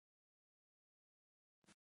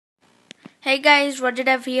Hey guys, Roger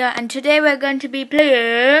Dev here, and today we're going to be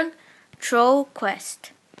playing Troll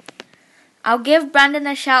Quest. I'll give Brandon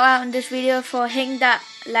a shout out in this video for hitting that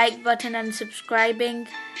like button and subscribing,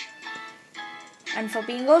 and for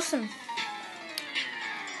being awesome.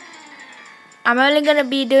 I'm only going to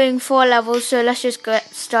be doing 4 levels, so let's just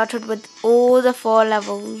get started with all the 4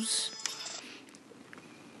 levels.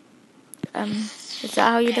 Is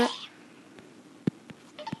that how you do it?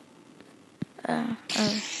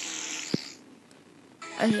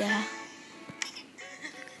 Oh yeah.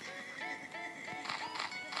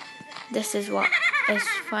 This is what is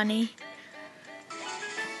funny.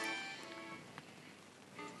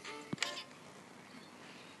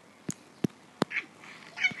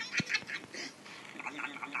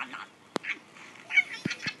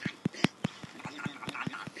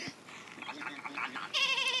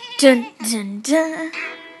 Dun dun dun.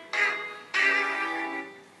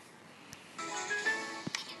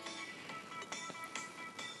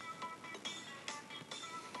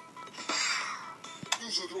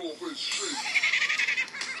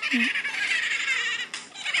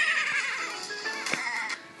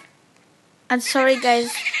 And sorry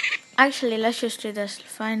guys, actually let's just do this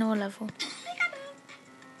final level.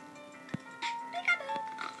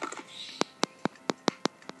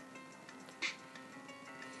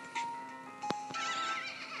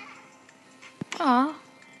 Aww.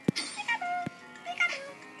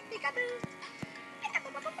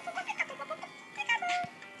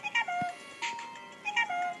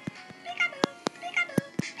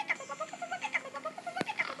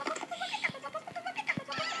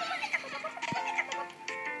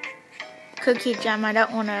 Cookie Jam, I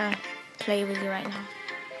don't want to play with you right now.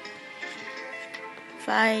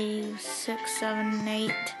 5, 6, 7,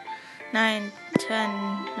 8, 9,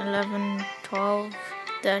 10, 11, 12,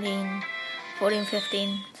 13, 14,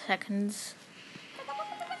 15 seconds.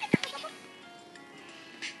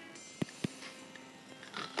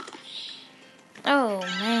 Oh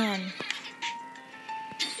man.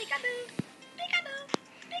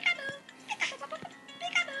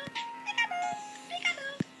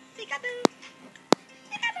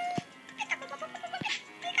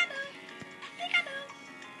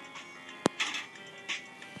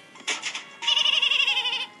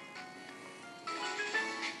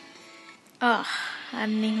 Oh, I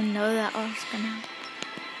didn't even know that was gonna happen.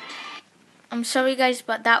 I'm sorry guys,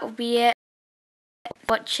 but that will be it.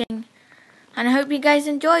 Watching, and I hope you guys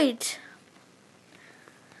enjoyed.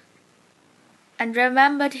 And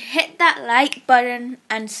remember to hit that like button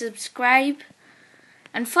and subscribe.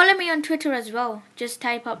 And follow me on Twitter as well. Just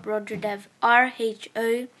type up RodgerDev,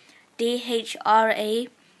 RhodraDhev.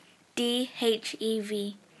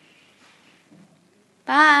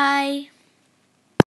 Bye.